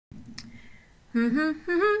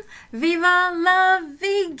Viva la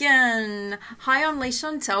Vegan! Hi, I'm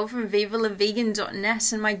Leigh-Chantelle from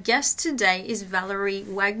VivaLaVegan.net, and my guest today is Valerie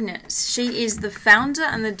Wangnet. She is the founder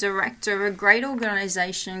and the director of a great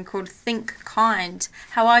organisation called ThinkKind.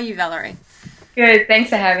 How are you, Valerie? Good, thanks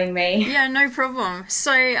for having me. Yeah, no problem.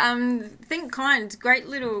 So, ThinkKind, great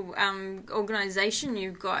little organisation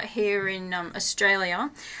you've got here in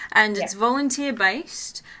Australia, and it's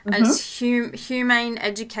volunteer-based. It's Humane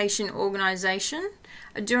education organisation.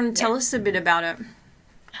 Do you want to tell us a bit about it?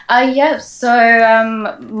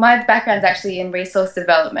 My background's actually in resource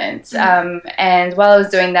development, and while I was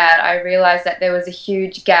doing that, I realised that there was a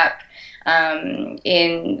huge gap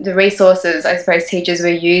in the resources I suppose teachers were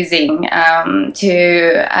using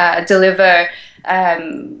to deliver.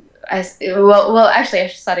 Actually, I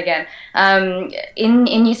should start again. In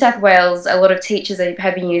New South Wales, a lot of teachers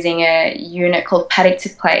have been using a unit called Paddock to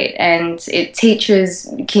Plate, and it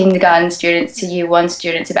teaches kindergarten students to year one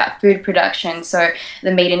students about food production, so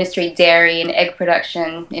the meat industry, dairy and egg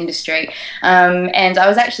production industry. And I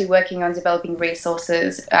was actually working on developing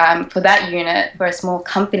resources for that unit for a small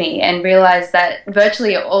company, and realised that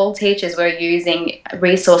virtually all teachers were using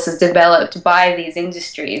resources developed by these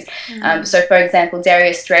industries. So, for example, Dairy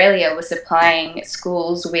Australia was supplying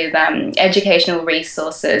schools with educational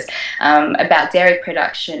resources about dairy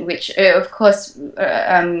production, which of course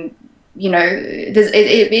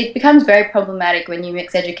it becomes very problematic when you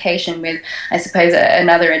mix education with, I suppose,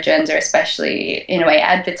 another agenda, especially in a way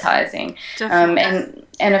advertising.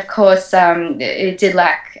 And of course it did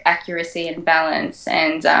lack accuracy and balance,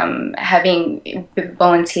 and having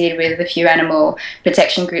volunteered with a few animal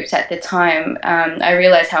protection groups at the time, I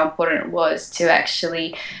realised how important it was to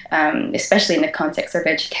actually, especially in the context of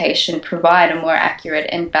education, provide a more accurate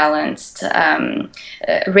and balanced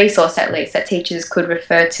resource, at least, that teachers could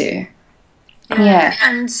refer to. Yeah.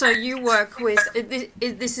 And so you work with,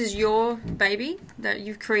 this is your baby that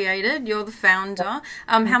you've created, you're the founder.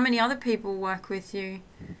 How many other people work with you?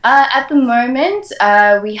 At the moment,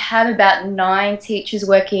 we have about 9 teachers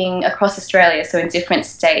working across Australia, so in different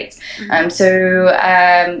states.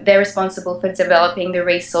 They're responsible for developing the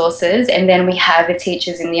resources, and then we have the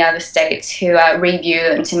teachers in the other states who review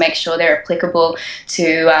them to make sure they're applicable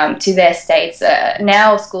to their states.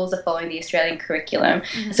 Now schools are following the Australian curriculum,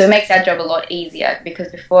 so it makes our job a lot easier, because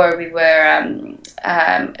before we were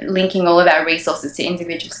linking all of our resources to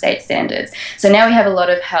individual state standards. So now we have a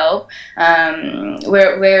lot of help.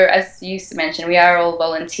 We're, as you mentioned, we are all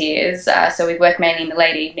volunteers, so we work mainly in the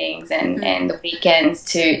late evenings and the weekends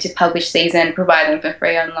to publish these and provide them for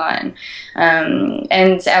free online.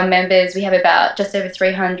 And our members, we have about just over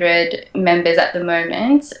 300 members at the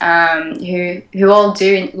moment, who all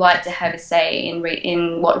do like to have a say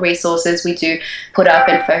in what resources we do put up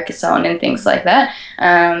and focus on and things like that.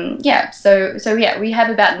 We have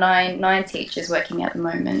about nine teachers working at the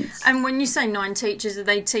moment. And when you say 9 teachers, are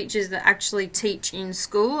they teachers that actually teach in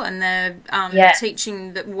school, and they're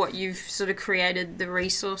teaching what you've sort of created, the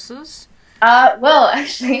resources? Well,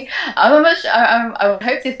 actually, I'm not sure. I would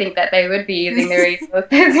hope to think that they would be using the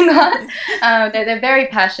resources in class. They're very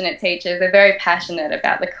passionate teachers. They're very passionate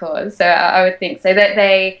about the cause. So I would think so that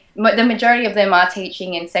the majority of them are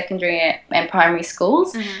teaching in secondary and primary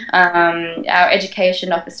schools. Our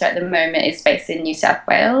education officer at the moment is based in New South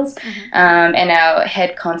Wales, and our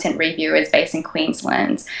head content reviewer is based in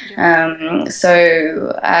Queensland.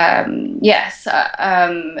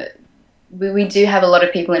 We do have a lot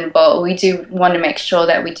of people involved. We do want to make sure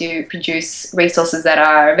that we do produce resources that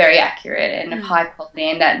are very accurate and of high quality,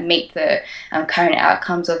 and that meet the current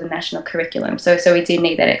outcomes of the national curriculum. So we do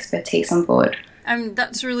need that expertise on board.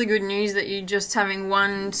 That's really good news that you're just having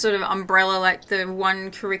one sort of umbrella, like the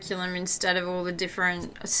one curriculum, instead of all the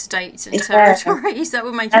different states and territories. That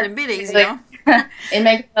would make it a bit easier. It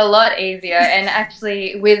makes it a lot easier, and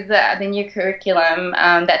actually with the new curriculum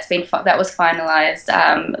that was finalised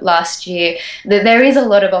last year, there is a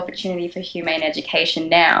lot of opportunity for humane education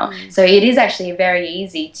now. So it is actually very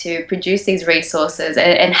easy to produce these resources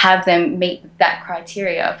and have them meet that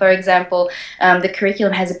criteria. For example, the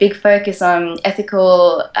curriculum has a big focus on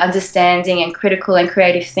ethical understanding and critical and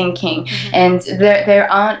creative thinking, and there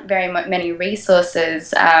aren't very many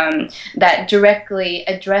resources that directly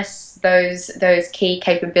address those key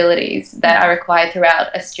capabilities that are required throughout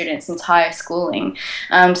a student's entire schooling.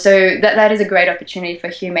 So that is a great opportunity for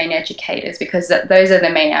humane educators, because those are the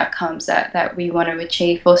main outcomes that we want to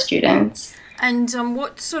achieve for students. And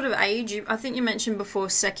what sort of age? I think you mentioned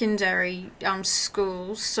before secondary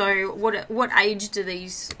schools. So what age do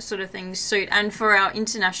these sort of things suit? And for our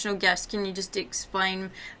international guests, can you just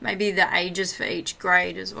explain maybe the ages for each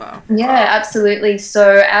grade as well? Yeah, absolutely.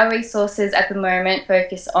 So our resources at the moment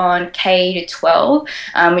focus on K to 12,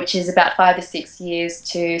 which is about 5 to 6 years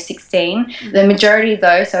to 16. Mm-hmm. The majority,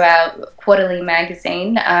 though, so our quarterly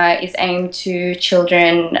magazine is aimed to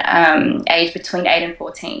children aged between 8 and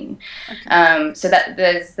 14. Okay. So that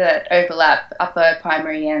there's the overlap, upper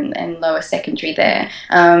primary and lower secondary there.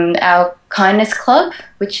 Our Kindness Club,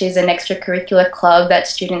 which is an extracurricular club that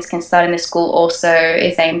students can start in the school, also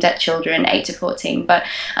is aimed at children 8 to 14. But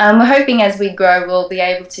we're hoping as we grow we'll be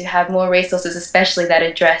able to have more resources, especially that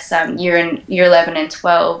address year 11 and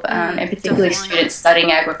 12, and particularly definitely. Students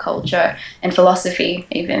studying agriculture and philosophy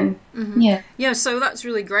even. Mm-hmm. Yeah, so that's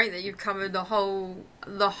really great that you've covered the whole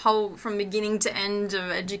from beginning to end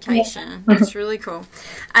of education. Yeah. That's really cool.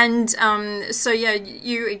 And so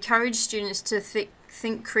you encourage students to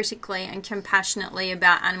think critically and compassionately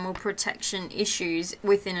about animal protection issues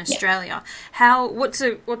within Australia. What's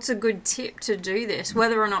a good tip to do this?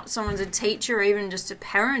 Whether or not someone's a teacher or even just a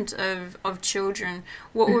parent of children,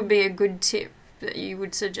 what would be a good tip that you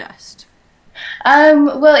would suggest?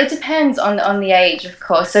 Well, it depends on the age, of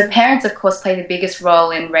course. So parents, of course, play the biggest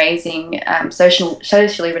role in raising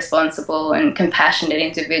socially responsible and compassionate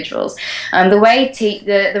individuals.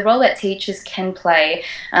 The role that teachers can play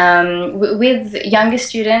with younger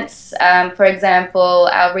students, for example,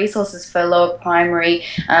 our resources for lower primary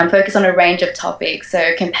focus on a range of topics,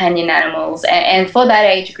 so companion animals, and for that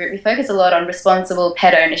age group, we focus a lot on responsible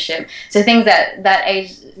pet ownership. So things that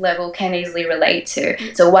age level can easily relate to.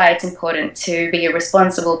 So why it's important to be a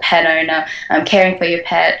responsible pet owner, caring for your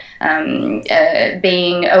pet,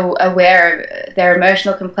 being aware of their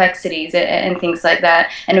emotional complexities and things like that,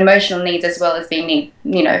 and emotional needs as well as being,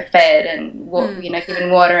 fed and given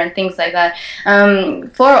water and things like that.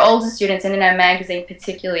 For our older students and in our magazine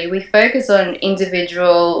particularly, we focus on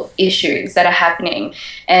individual issues that are happening,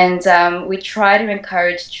 and we try to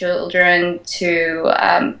encourage children to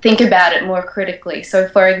think about it more critically. So,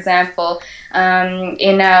 for example,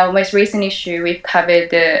 in our most recent issue, we've covered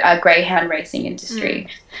the greyhound racing industry.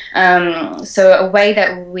 So a way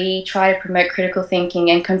that we try to promote critical thinking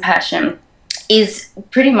and compassion is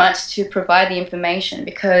pretty much to provide the information,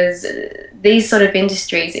 because these sort of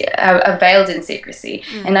industries are veiled in secrecy.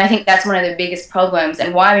 And I think that's one of the biggest problems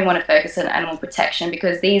and why we want to focus on animal protection,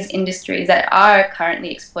 because these industries that are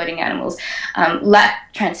currently exploiting animals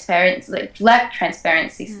lack transparency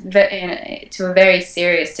to a very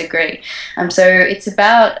serious degree. So it's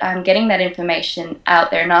about getting that information out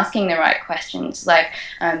there and asking the right questions, like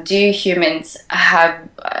do humans have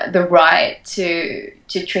the right to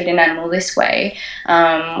treat an animal this way,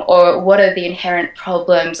 or what are the inherent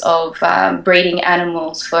problems of breeding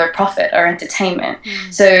animals for profit or entertainment.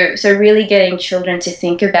 So really getting children to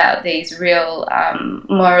think about these real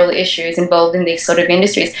moral issues involved in these sort of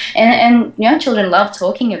industries, and young children love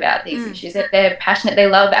talking about these issues. They're passionate, they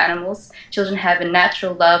love animals. Children have a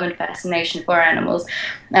natural love and fascination for animals,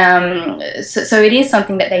 so it is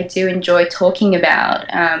something that they do enjoy talking about,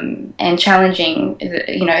 and challenging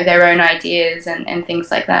their own ideas and things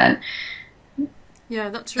like that. Yeah,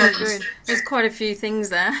 that's really good. There's quite a few things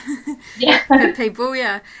there yeah. for people,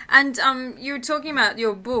 yeah. And you were talking about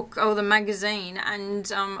your book or the magazine,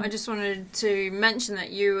 and I just wanted to mention that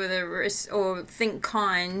you were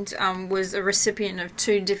ThinkKind was a recipient of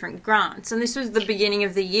 2 different grants, and this was the beginning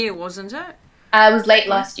of the year, wasn't it? It was late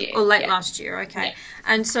last year. Or late last year, okay. Yeah.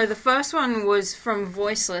 And so the first one was from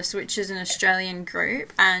Voiceless, which is an Australian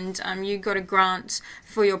group, and you got a grant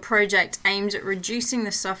for your project aimed at reducing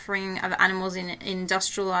the suffering of animals in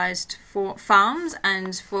industrialised farms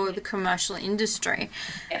and for the commercial industry.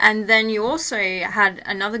 Yeah. And then you also had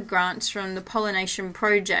another grant from the Pollination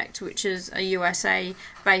Project, which is a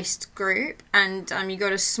USA-based group, and you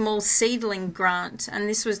got a small seedling grant, and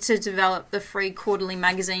this was to develop the free quarterly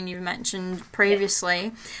magazine you mentioned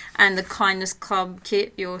previously, and the Kindness Club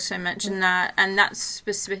kit, you also mentioned that, and that's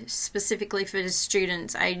specifically for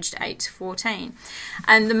students aged 8 to 14.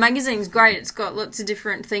 And the magazine's great. It's got lots of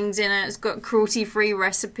different things in it. It's got cruelty-free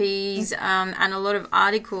recipes, and a lot of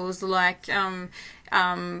articles like are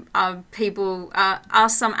some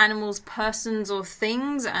animals persons or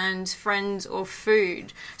things, and friends or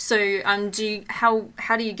food. So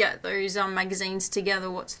how do you get those magazines together?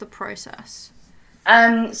 What's the process?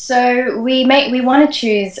 So we want to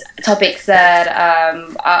choose topics that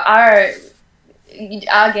are we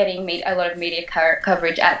are getting a lot of media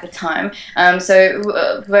coverage at the time. So,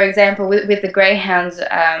 for example, with the greyhound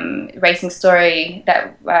racing story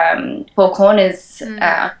that Four Corners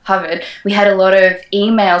covered, we had a lot of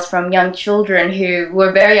emails from young children who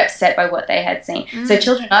were very upset by what they had seen. So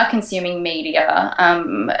children are consuming media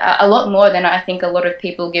a lot more than I think a lot of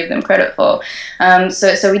people give them credit for.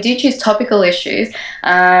 So we do choose topical issues,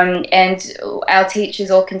 and our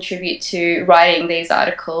teachers all contribute to writing these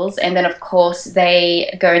articles, and then of course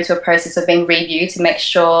they go into a process of being reviewed to make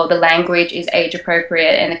sure the language is age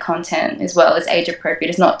appropriate and the content as well is age appropriate.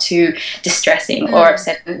 It's not too distressing or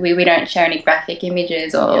upsetting. We don't share any graphic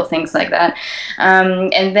images or things like that.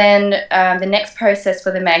 And then the next process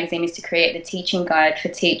for the magazine is to create the teaching guide for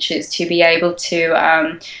teachers to be able to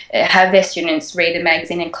have their students read the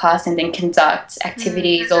magazine in class and then conduct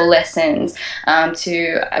activities or lessons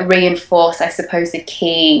to reinforce, I suppose, the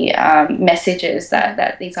key messages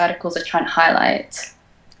that these articles are trying to highlight.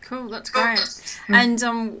 Cool, that's great. And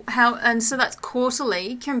so that's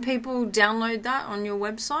quarterly. Can people download that on your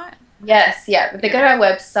website? Yes, yeah. If they go to our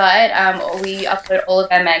website, we upload all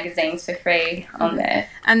of our magazines for free on there.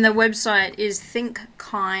 And the website is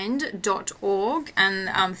thinkkind.org, and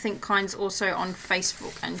ThinkKind's also on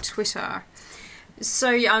Facebook and Twitter. So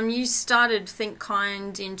you started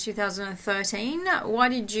ThinkKind in 2013. Why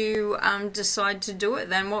did you decide to do it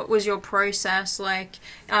then? What was your process like?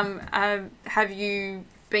 Have you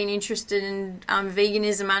been interested in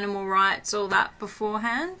veganism, animal rights, all that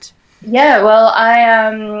beforehand? Yeah, well,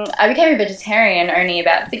 I became a vegetarian only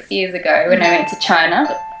about 6 years ago when I went to China.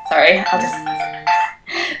 Sorry,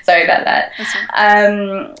 sorry about that.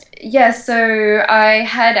 Yeah, so I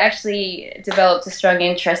had actually developed a strong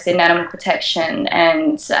interest in animal protection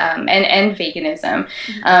and veganism.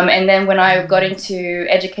 And then when I got into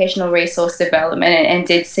educational resource development and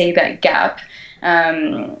did see that gap,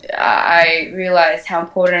 I realized how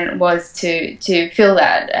important it was to fill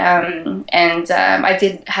that, and I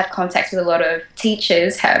did have contacts with a lot of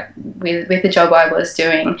teachers with the job I was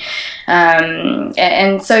doing,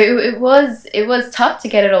 and so it was tough to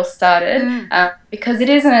get it all started. Because it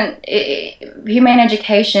isn't humane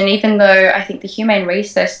education, even though I think the Humane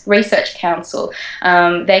Research Council,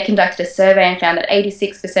 they conducted a survey and found that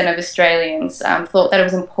 86% of Australians thought that it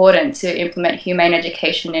was important to implement humane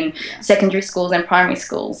education in secondary schools and primary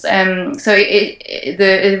schools. So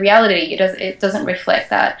the reality, it doesn't reflect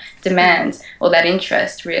that demand or that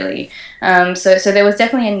interest, really. So there was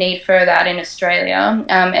definitely a need for that in Australia,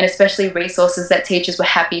 and especially resources that teachers were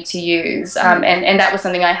happy to use. And that was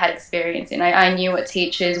something I had experience in. I knew what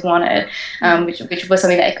teachers wanted, which was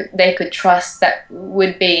something that they could trust that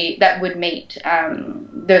would meet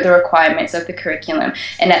the requirements of the curriculum,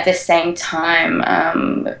 and at the same time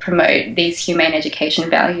promote these humane education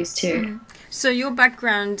values too. So your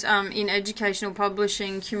background in educational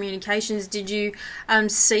publishing communications, did you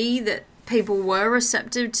see that people were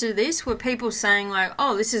receptive to this? Were people saying like,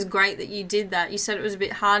 oh, this is great that you did that? You said it was a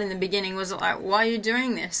bit hard in the beginning. Was it like, why are you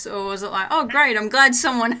doing this? Or was it like, oh, great, I'm glad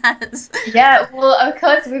someone has? Yeah, well, of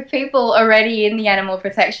course, with people already in the animal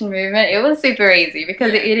protection movement, it was super easy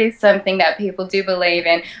because it is something that people do believe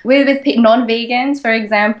in. With non-vegans, for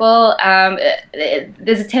example,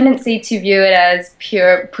 there's a tendency to view it as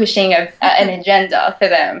pure pushing an agenda for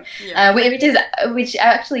them, which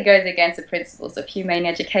actually goes against the principles of humane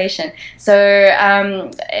education. So,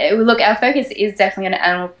 look, our focus is definitely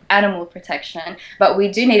on animal protection, but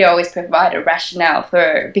we do need to always provide a rationale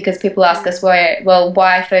because people ask us,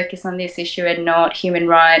 why focus on this issue and not human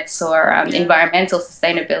rights or environmental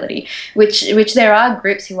sustainability, which there are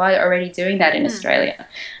groups who are already doing that in Australia.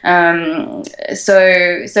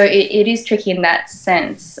 So it is tricky in that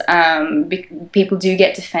sense. People do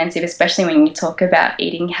get defensive, especially when you talk about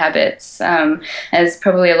eating habits, as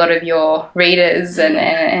probably a lot of your readers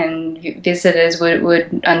and visitors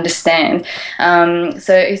would understand.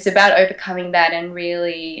 So it's about overcoming that and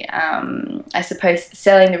really, I suppose,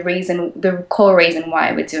 selling the core reason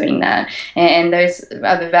why we're doing that, and those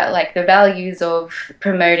are the values of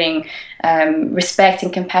promoting respect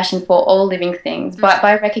and compassion for all living things, but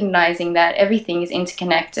by recognizing that everything is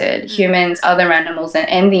interconnected, humans, other animals,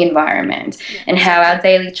 and the environment, and how our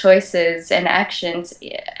daily choices and actions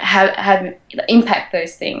have impact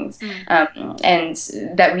those things, and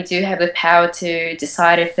that we do have the power to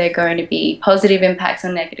decide if they're going to be positive impacts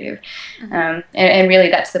or negative, and really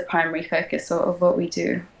that's the primary focus of what we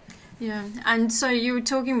do. Yeah, and so you were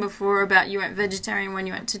talking before about you went vegetarian when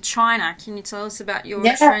you went to China. Can you tell us about your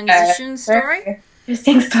transition story?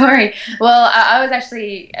 interesting story. Well, I was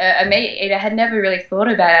actually a meat eater. I had never really thought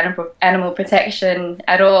about animal protection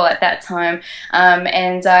at all at that time,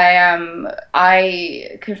 and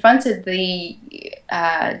I confronted the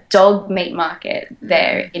dog meat market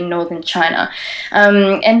there in northern China,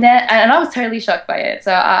 and I was totally shocked by it.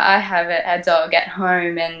 So I have a dog at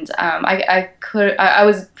home, and I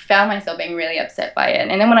found myself being really upset by it.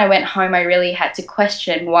 And then when I went home, I really had to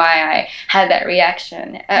question why I had that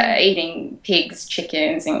reaction, eating pigs,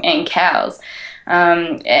 chickens, and cows.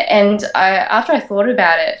 After I thought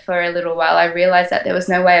about it for a little while, I realized that there was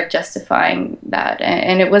no way of justifying that,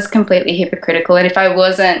 and it was completely hypocritical. And if I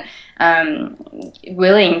wasn't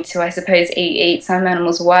willing to, I suppose, eat some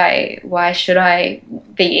animals, why should I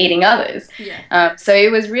be eating others? Yeah. So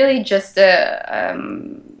it was really just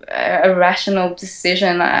a rational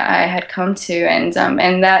decision I had come to, and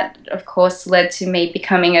that, of course, led to me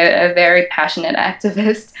becoming a very passionate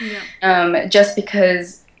activist. Yeah. Just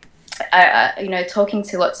because talking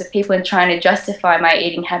to lots of people and trying to justify my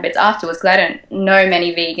eating habits afterwards, because I don't know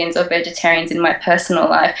many vegans or vegetarians in my personal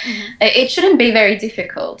life. It shouldn't be very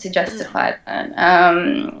difficult to justify that.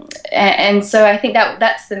 And so I think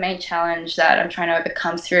that's the main challenge that I'm trying to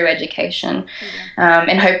overcome through education,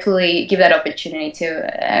 and hopefully give that opportunity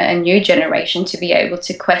to a new generation to be able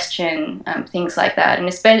to question things like that, and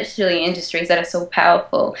especially industries that are so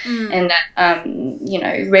powerful and that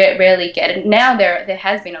rarely get it. Now there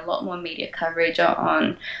has been a lot more media coverage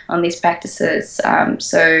on these practices.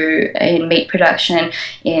 So in meat production,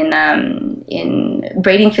 in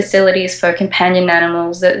breeding facilities for companion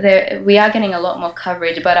animals, we are getting a lot more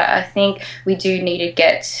coverage. But I think we do need to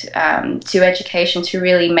get to education to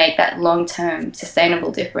really make that long-term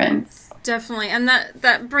sustainable difference. Definitely, and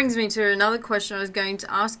that brings me to another question I was going to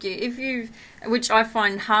ask you. Which I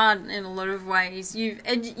find hard in a lot of ways, you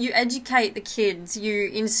educate the kids, you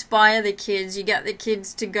inspire the kids, you get the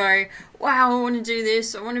kids to go, wow, I want to do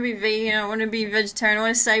this, I want to be vegan, I want to be vegetarian, I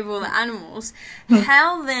want to save all the animals.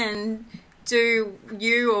 How then do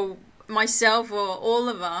you or myself or all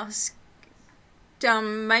of us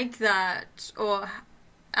make that, or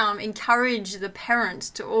encourage the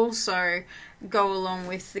parents to also go along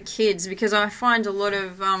with the kids? Because I find a lot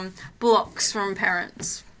of blocks from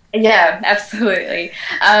parents. Yeah, absolutely.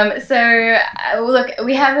 Look,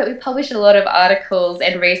 we publish a lot of articles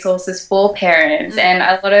and resources for parents, and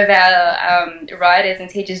a lot of our writers and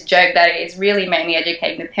teachers joke that it's really mainly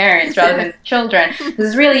educating the parents rather than the children.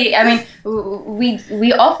 Because really, I mean,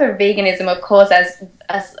 we offer veganism, of course, as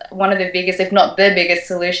one of the biggest, if not the biggest,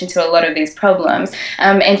 solution to a lot of these problems.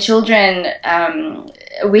 And children,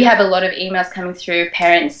 we have a lot of emails coming through,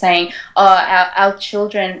 parents saying, "Oh, our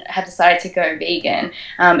children have decided to go vegan."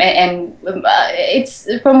 It's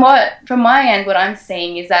from my end, what I'm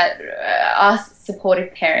seeing is that us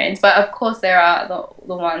supportive parents, but of course there are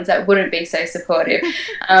the ones that wouldn't be so supportive.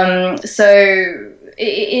 So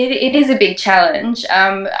it is a big challenge.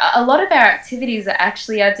 A lot of our activities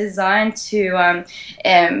are designed to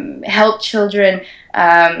help children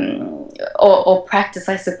or practice,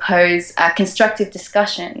 I suppose, constructive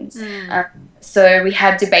discussions. So we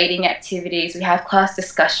have debating activities, we have class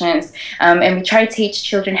discussions, and we try to teach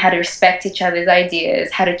children how to respect each other's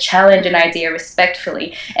ideas, how to challenge an idea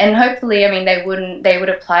respectfully. And hopefully, I mean, they would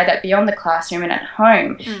apply that beyond the classroom and at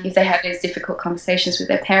home if they have those difficult conversations with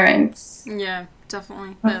their parents. Yeah.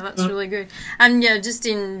 Definitely. Yeah, that's really good. And yeah, just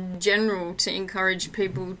in general, to encourage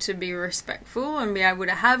people to be respectful and be able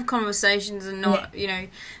to have conversations and not,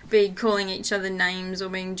 be calling each other names or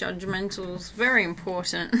being judgmental is very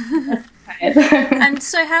important. And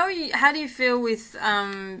so how do you feel with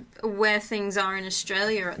where things are in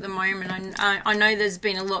Australia at the moment? I know there's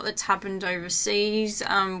been a lot that's happened overseas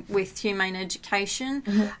with humane education.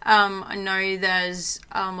 I know there's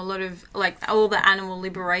a lot of, like, all the animal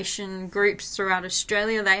liberation groups throughout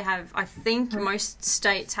Australia. They have, I think most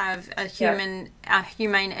states have a humane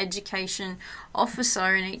education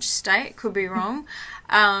officer in each state. Could be wrong.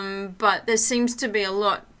 But there seems to be a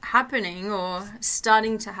lot happening or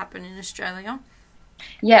starting to happen in Australia.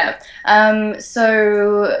 Yeah. In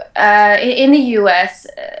the US,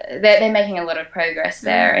 they're making a lot of progress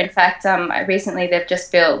there. In fact, recently they've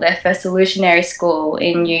just built their first solutionary school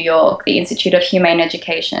in New York, the Institute of Humane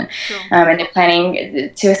Education, and they're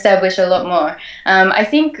planning to establish a lot more. I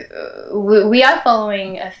think we are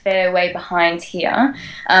following a fair way behind here,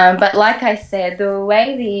 but like I said, the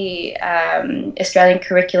way the Australian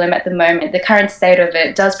curriculum at the moment, the current state of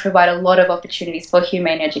it, does provide a lot of opportunities for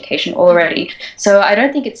humane education already. So I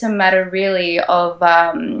don't think it's a matter really of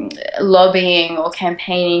lobbying or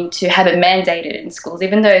campaigning looking to have it mandated in schools,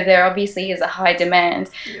 even though there obviously is a high demand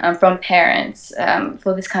from parents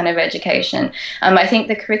for this kind of education. I think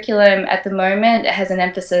the curriculum at the moment has an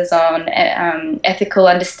emphasis on ethical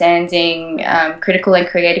understanding, critical and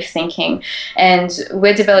creative thinking, and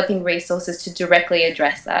we're developing resources to directly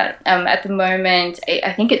address that. At the moment,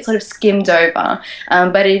 I think it's sort of skimmed over,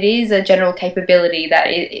 but it is a general capability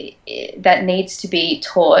that needs to be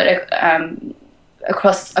taught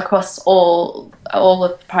across all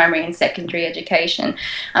of primary and secondary education.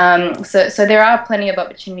 So there are plenty of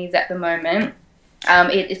opportunities at the moment.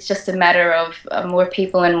 It's just a matter of more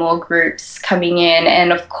people and more groups coming in,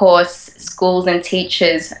 and of course schools and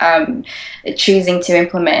teachers choosing to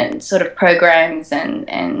implement sort of programs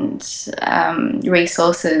and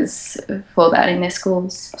resources for that in their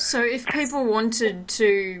schools. So if people wanted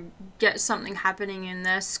to get something happening in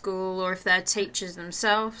their school, or if they're teachers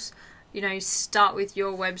themselves, start with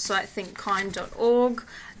your website, thinkkind.org,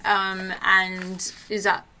 and is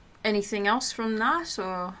that anything else from that,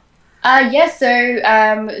 or? Yes, so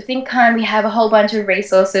ThinkKind, we have a whole bunch of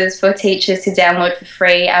resources for teachers to download for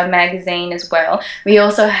free, our magazine as well. We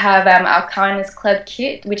also have our Kindness Club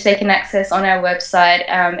kit, which they can access on our website,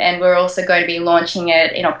 and we're also going to be launching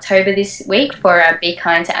it in October this week for our Be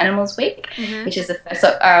Kind to Animals Week, which is the first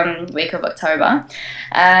week of October.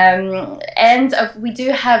 And we do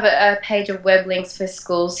have a page of web links for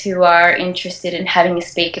schools who are interested in having a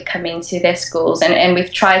speaker come into their schools, and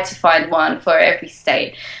we've tried to find one for every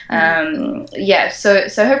state.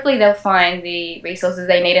 So hopefully they'll find the resources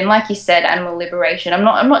they need. And like you said, animal liberation. I'm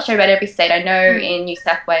not sure about every state. I know in New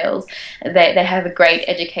South Wales they have a great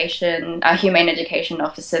humane education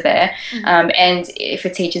officer there. And for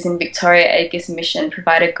teachers in Victoria, Edgar's Mission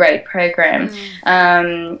provide a great program.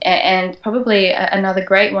 And probably another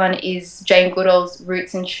great one is Jane Goodall's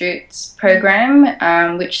Roots and Shoots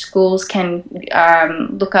program, which schools can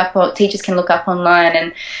look up, or teachers can look up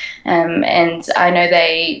online, and I know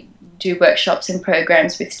they do workshops and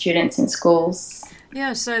programs with students in schools.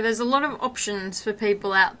 Yeah, so there's a lot of options for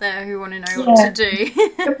people out there who want to know what to do.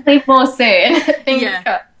 Hopefully more soon.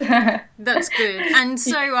 That's good. And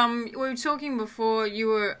so we were talking before,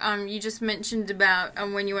 you just mentioned about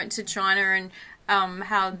when you went to China, and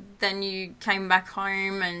how then you came back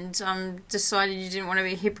home and decided you didn't want to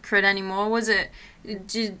be a hypocrite anymore.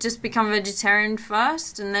 Did you just become vegetarian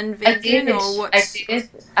first and then vegan, or what? I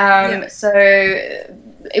did. So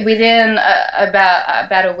within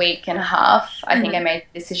about a week and a half, I think I made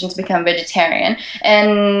the decision to become vegetarian,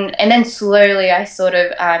 and then slowly I sort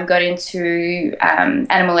of got into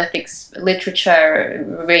animal ethics literature,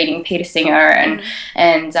 reading Peter Singer, and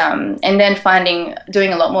then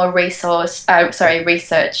doing a lot more research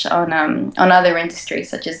on other industries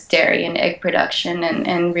such as dairy and egg production,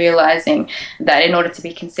 and realizing that in order to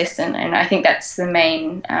be consistent, and I think that's the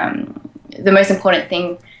most important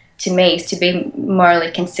thing to me, is to be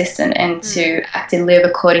morally consistent and to act and live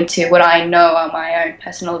according to what I know are my own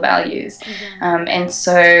personal values. And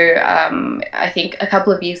so I think a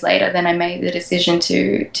couple of years later, then I made the decision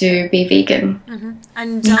to be vegan.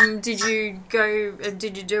 And did you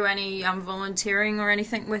do any volunteering or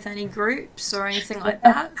anything with any groups or anything like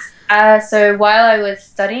that? So while I was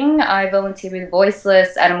studying, I volunteered with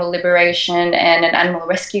Voiceless, Animal Liberation, and an animal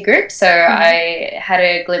rescue group. So I had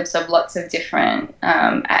a glimpse of lots of different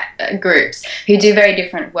groups who do very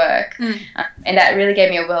different work, and that really gave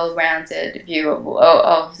me a well-rounded view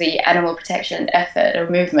of the animal protection effort or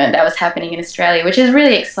movement that was happening in Australia, which is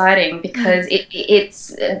really exciting because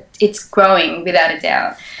it's growing without a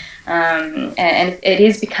doubt. And it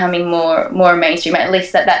is becoming more mainstream, at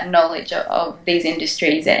least that knowledge of these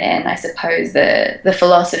industries, and I suppose the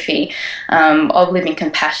philosophy of living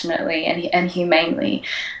compassionately and humanely.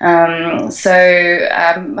 So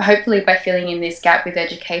hopefully by filling in this gap with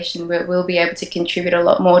education, we'll be able to contribute a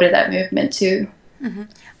lot more to that movement too.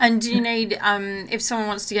 And do you need, if someone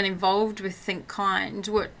wants to get involved with ThinkKind,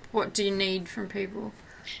 what do you need from people?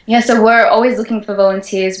 Yeah, so we're always looking for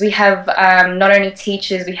volunteers. We have not only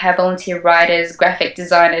teachers, we have volunteer writers, graphic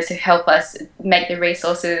designers who help us make the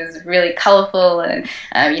resources really colourful and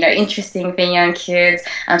interesting for young kids.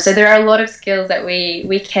 So there are a lot of skills that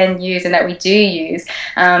we can use and that we do use.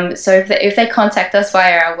 So if they contact us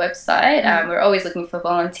via our website, we're always looking for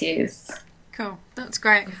volunteers. Cool. That's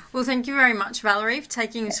great. Well, thank you very much, Valerie, for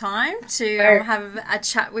taking the time to have a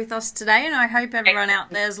chat with us today, and I hope everyone out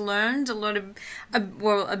there has learned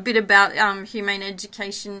a bit about humane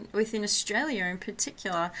education within Australia in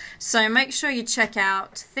particular. So make sure you check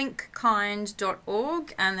out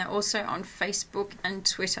thinkkind.org, and they're also on Facebook and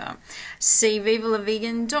Twitter. See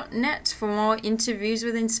vivalavegan.net for more interviews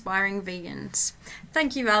with inspiring vegans.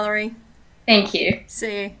 Thank you, Valerie. Thank you.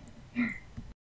 See you.